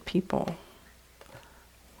contented people.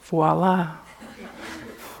 Voila.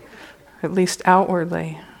 At least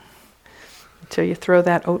outwardly. Until you throw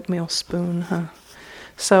that oatmeal spoon, huh?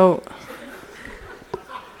 So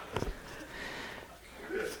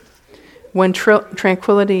when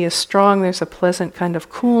tranquility is strong, there's a pleasant kind of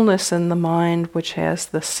coolness in the mind which has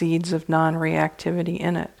the seeds of non-reactivity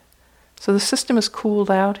in it. So the system is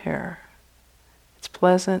cooled out here. It's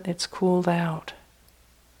pleasant, it's cooled out.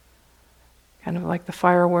 Kind of like the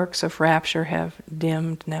fireworks of rapture have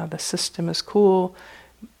dimmed. Now the system is cool.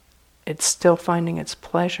 It's still finding its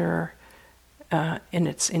pleasure in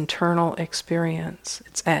its internal experience.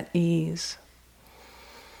 It's at ease.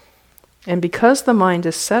 And because the mind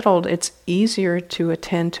is settled, it's easier to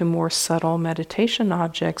attend to more subtle meditation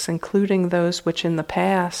objects, including those which in the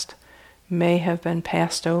past may have been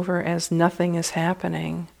passed over as nothing is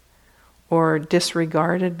happening or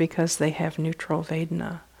disregarded because they have neutral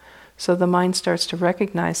Vedana. So the mind starts to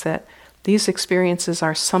recognize that these experiences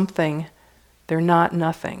are something, they're not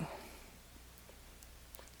nothing.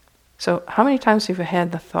 So how many times have you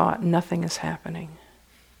had the thought, nothing is happening?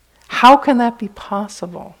 How can that be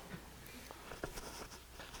possible?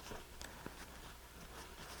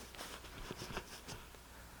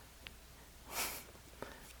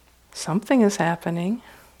 Something is happening.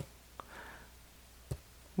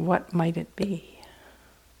 What might it be?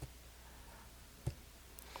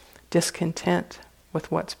 Discontent with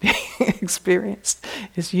what's being experienced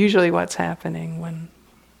is usually what's happening when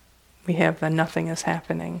we have the nothing is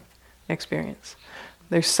happening experience.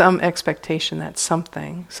 There's some expectation that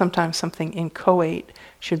sometimes something inchoate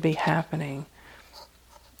should be happening,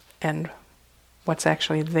 and what's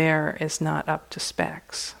actually there is not up to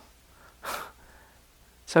specs.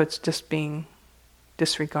 So it's just being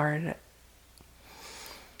disregarded.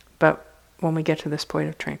 But when we get to this point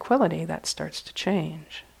of tranquility, that starts to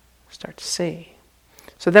change, start to see.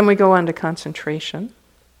 So then we go on to concentration,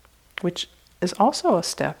 which is also a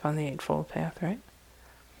step on the Eightfold Path, right?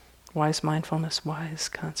 Wise mindfulness, wise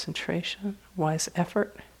concentration, wise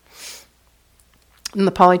effort. And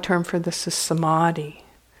the Pali term for this is samadhi.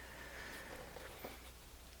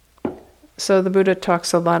 So the Buddha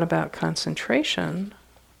talks a lot about concentration.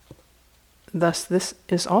 Thus, this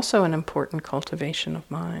is also an important cultivation of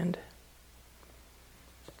mind.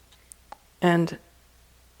 And,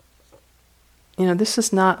 this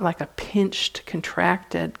is not like a pinched,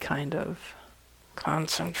 contracted kind of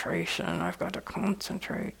concentration. I've got to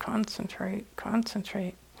concentrate.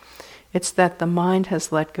 It's that the mind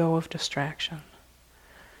has let go of distraction.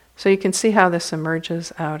 So you can see how this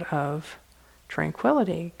emerges out of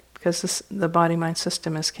tranquility, because the body-mind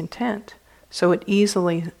system is content. So it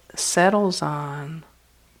easily settles on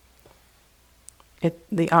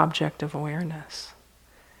the object of awareness.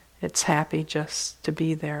 It's happy just to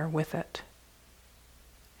be there with it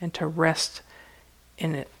and to rest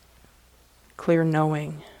in it, clear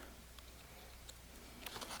knowing.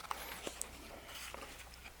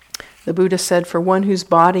 The Buddha said, for one whose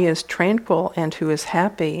body is tranquil and who is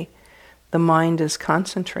happy, the mind is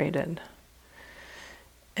concentrated.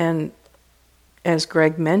 And as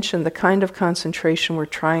Greg mentioned, the kind of concentration we're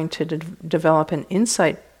trying to develop in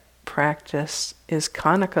insight practice is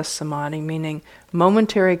khanika samadhi, meaning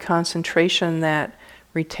momentary concentration that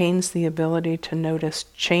retains the ability to notice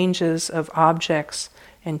changes of objects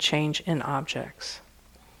and change in objects.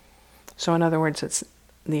 So in other words,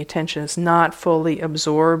 the attention is not fully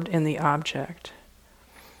absorbed in the object.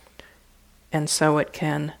 And so it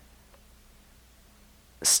can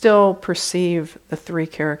still perceive the three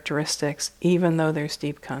characteristics even though there's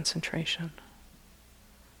deep concentration.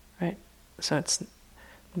 Right? So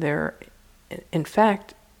there, in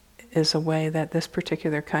fact, is a way that this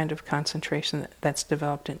particular kind of concentration that's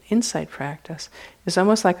developed in insight practice is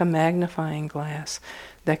almost like a magnifying glass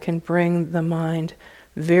that can bring the mind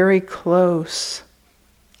very close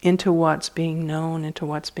into what's being known, into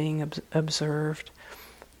what's being observed,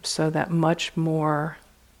 so that much more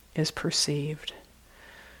is perceived.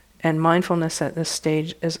 And mindfulness at this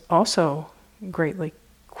stage is also greatly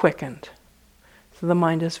quickened. So the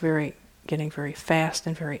mind is getting very fast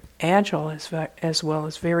and very agile, as well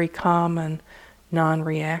as very calm and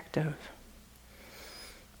non-reactive.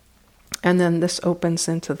 And then this opens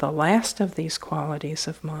into the last of these qualities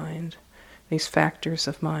of mind, these factors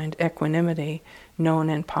of mind, equanimity, known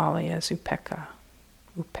in Pali as upekkha.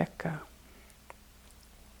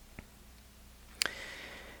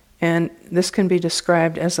 And this can be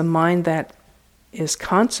described as a mind that is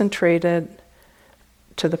concentrated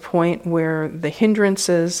to the point where the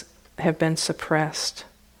hindrances have been suppressed,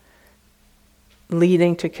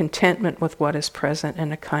 leading to contentment with what is present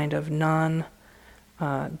in a kind of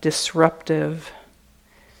non-disruptive,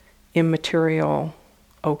 immaterial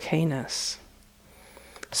okayness.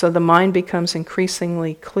 So the mind becomes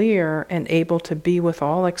increasingly clear and able to be with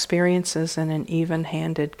all experiences in an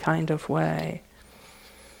even-handed kind of way.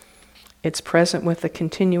 It's present with the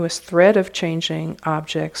continuous thread of changing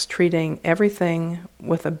objects, treating everything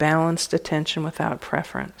with a balanced attention without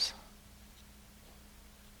preference.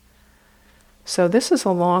 So this is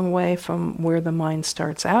a long way from where the mind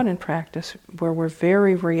starts out in practice, where we're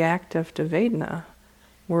very reactive to Vedana.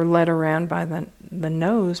 We're led around by the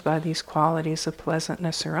nose by these qualities of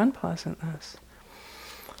pleasantness or unpleasantness.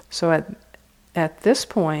 So at this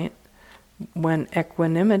point, when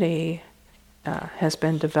equanimity has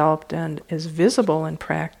been developed and is visible in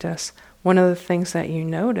practice, one of the things that you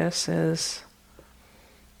notice is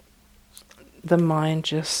the mind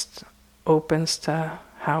just opens to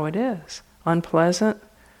how it is. Unpleasant.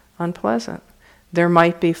 There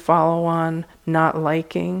might be follow-on not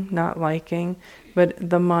liking, but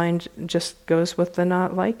the mind just goes with the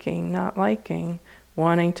not liking,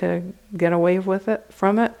 wanting to get away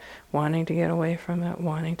from it, wanting to get away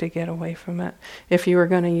from it. If you were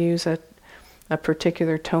going to use a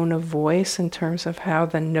particular tone of voice in terms of how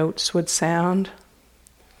the notes would sound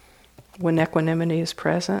when equanimity is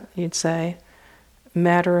present, you'd say,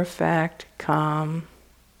 matter of fact, calm,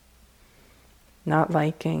 not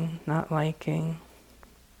liking,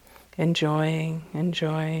 enjoying,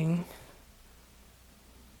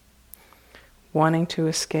 wanting to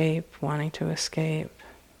escape,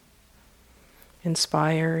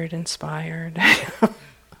 inspired.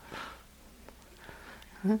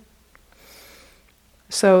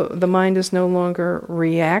 So the mind is no longer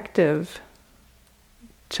reactive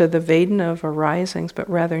to the Vedana of arisings, but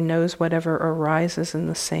rather knows whatever arises in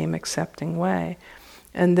the same accepting way.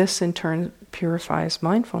 And this in turn purifies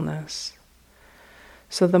mindfulness.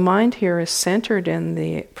 So the mind here is centered in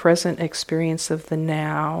the present experience of the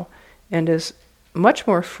now and is much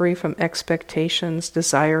more free from expectations,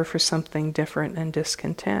 desire for something different, and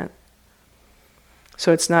discontent.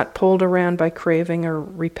 So it's not pulled around by craving or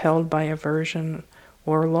repelled by aversion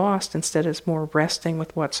or lost. Instead, it's more resting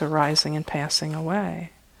with what's arising and passing away.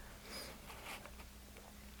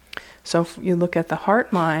 So if you look at the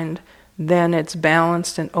heart mind, then it's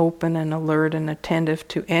balanced and open and alert and attentive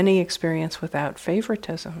to any experience without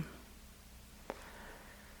favoritism.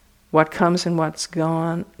 What comes and what's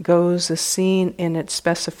gone goes is seen in its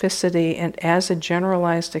specificity and as a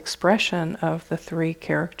generalized expression of the three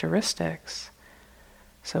characteristics.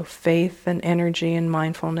 So faith and energy and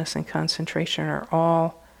mindfulness and concentration are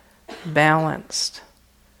all balanced.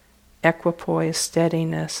 Equipoise,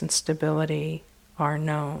 steadiness, and stability are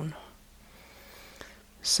known.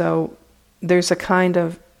 So there's a kind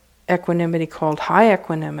of equanimity called high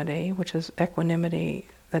equanimity, which is equanimity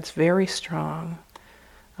that's very strong.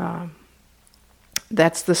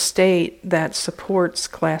 That's the state that supports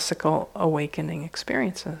classical awakening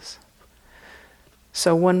experiences.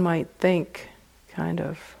 So one might think kind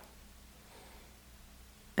of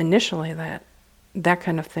initially that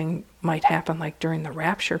kind of thing might happen like during the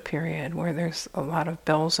rapture period where there's a lot of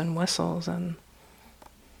bells and whistles, and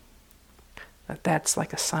that's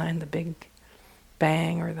like a sign, the big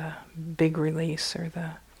bang or the big release or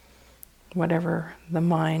the whatever the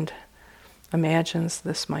mind imagines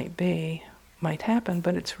this might happen,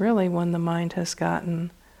 but it's really when the mind has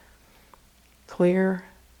gotten clear,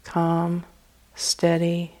 calm,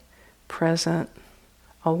 steady, present,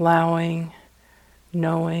 allowing,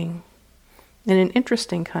 knowing, in an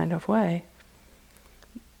interesting kind of way.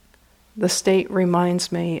 The state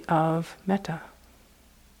reminds me of metta.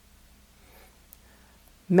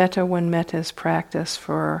 Metta, when metta is practiced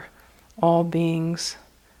for all beings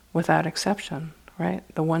without exception, right?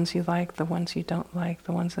 The ones you like, the ones you don't like,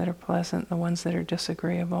 the ones that are pleasant, the ones that are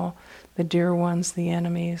disagreeable, the dear ones, the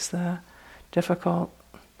enemies, the difficult.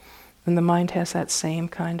 And the mind has that same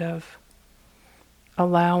kind of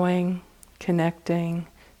allowing, connecting,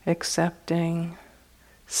 accepting,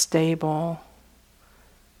 stable,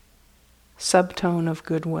 subtone of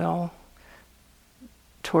goodwill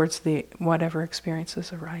towards the whatever experience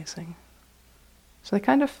is arising. So they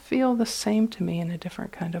kind of feel the same to me in a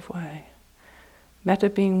different kind of way. Metta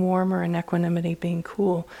being warmer and equanimity being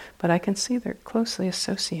cool, but I can see they're closely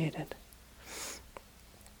associated.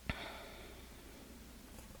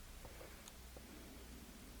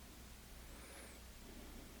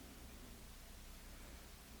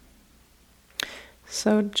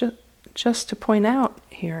 So just to point out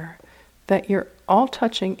here that you're all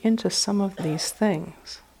touching into some of these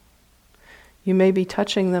things. You may be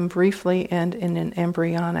touching them briefly and in an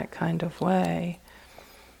embryonic kind of way,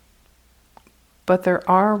 but there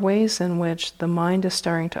are ways in which the mind is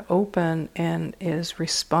starting to open and is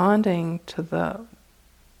responding to the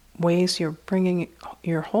ways you're bringing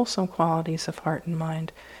your wholesome qualities of heart and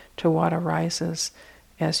mind to what arises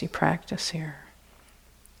as you practice here.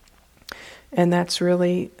 And that's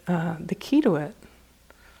really the key to it,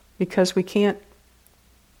 because we can't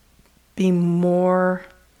be more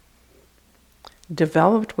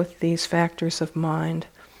developed with these factors of mind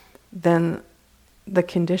than the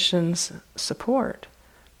conditions support.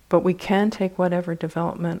 But we can take whatever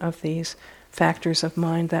development of these factors of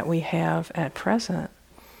mind that we have at present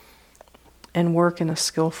and work in a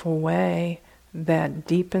skillful way that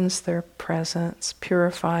deepens their presence,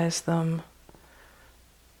 purifies them,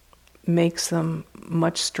 makes them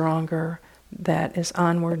much stronger, that is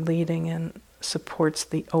onward leading and supports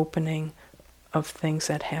the opening of things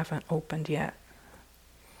that haven't opened yet.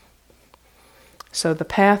 So the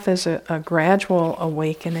path is a gradual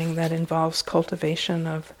awakening that involves cultivation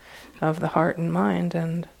of the heart and mind,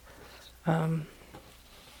 and the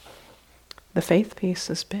faith piece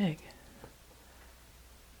is big.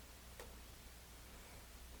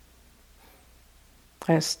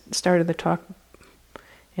 I started the talk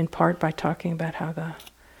in part by talking about how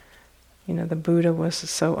the Buddha was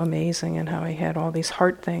so amazing and how he had all these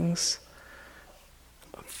heart things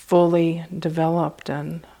fully developed,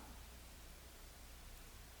 and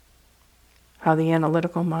how the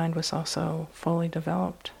analytical mind was also fully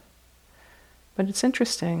developed. But it's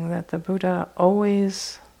interesting that the Buddha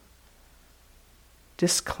always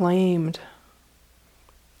disclaimed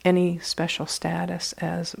any special status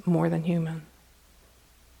as more than human.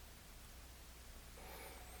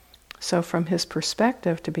 So from his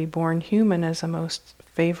perspective, to be born human is a most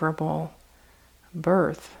favorable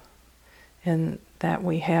birth, in that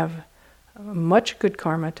we have much good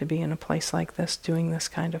karma to be in a place like this doing this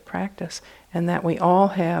kind of practice, and that we all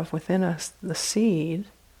have within us the seed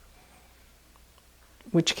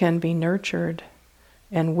which can be nurtured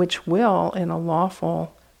and which will, in a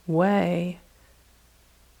lawful way,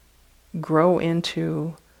 grow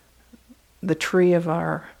into the tree of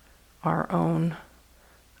our own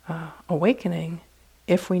awakening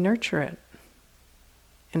if we nurture it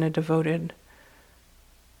in a devoted,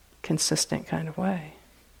 consistent kind of way.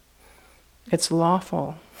 It's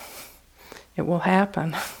lawful. It will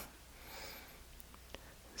happen.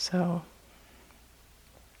 So,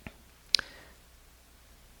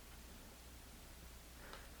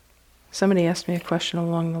 somebody asked me a question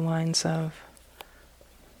along the lines of,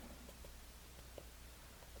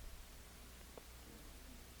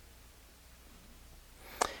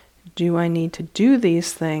 do I need to do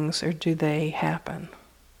these things or do they happen?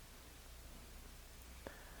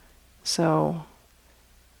 So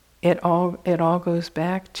it all goes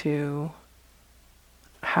back to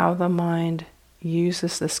how the mind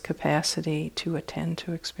uses this capacity to attend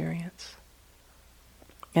to experience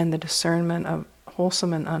and the discernment of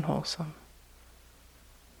wholesome and unwholesome.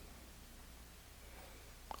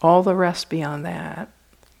 All the rest beyond that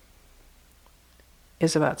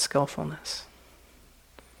is about skillfulness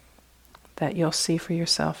that you'll see for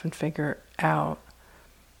yourself and figure out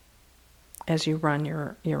as you run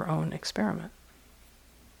your own experiment.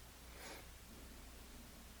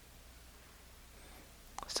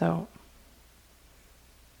 So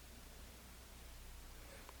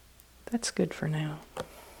that's good for now.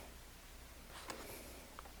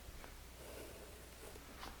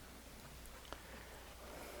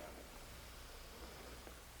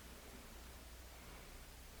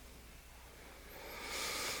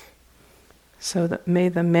 So that may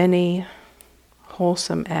the many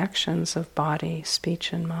wholesome actions of body,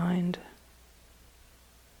 speech, and mind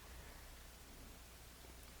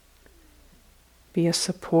be a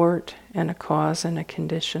support and a cause and a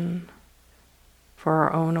condition for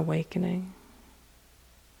our own awakening,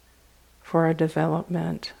 for our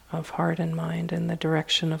development of heart and mind in the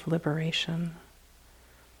direction of liberation,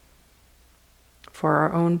 for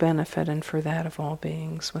our own benefit and for that of all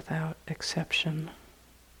beings without exception.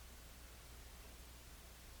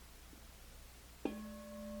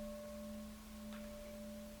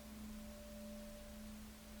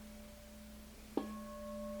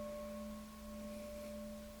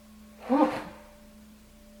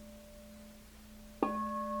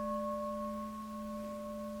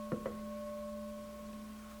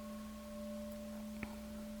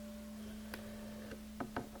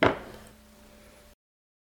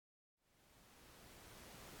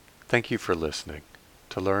 Thank you for listening.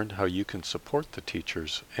 To learn how you can support the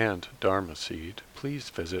teachers and Dharma Seed, please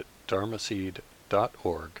visit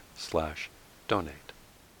dharmaseed.org/donate.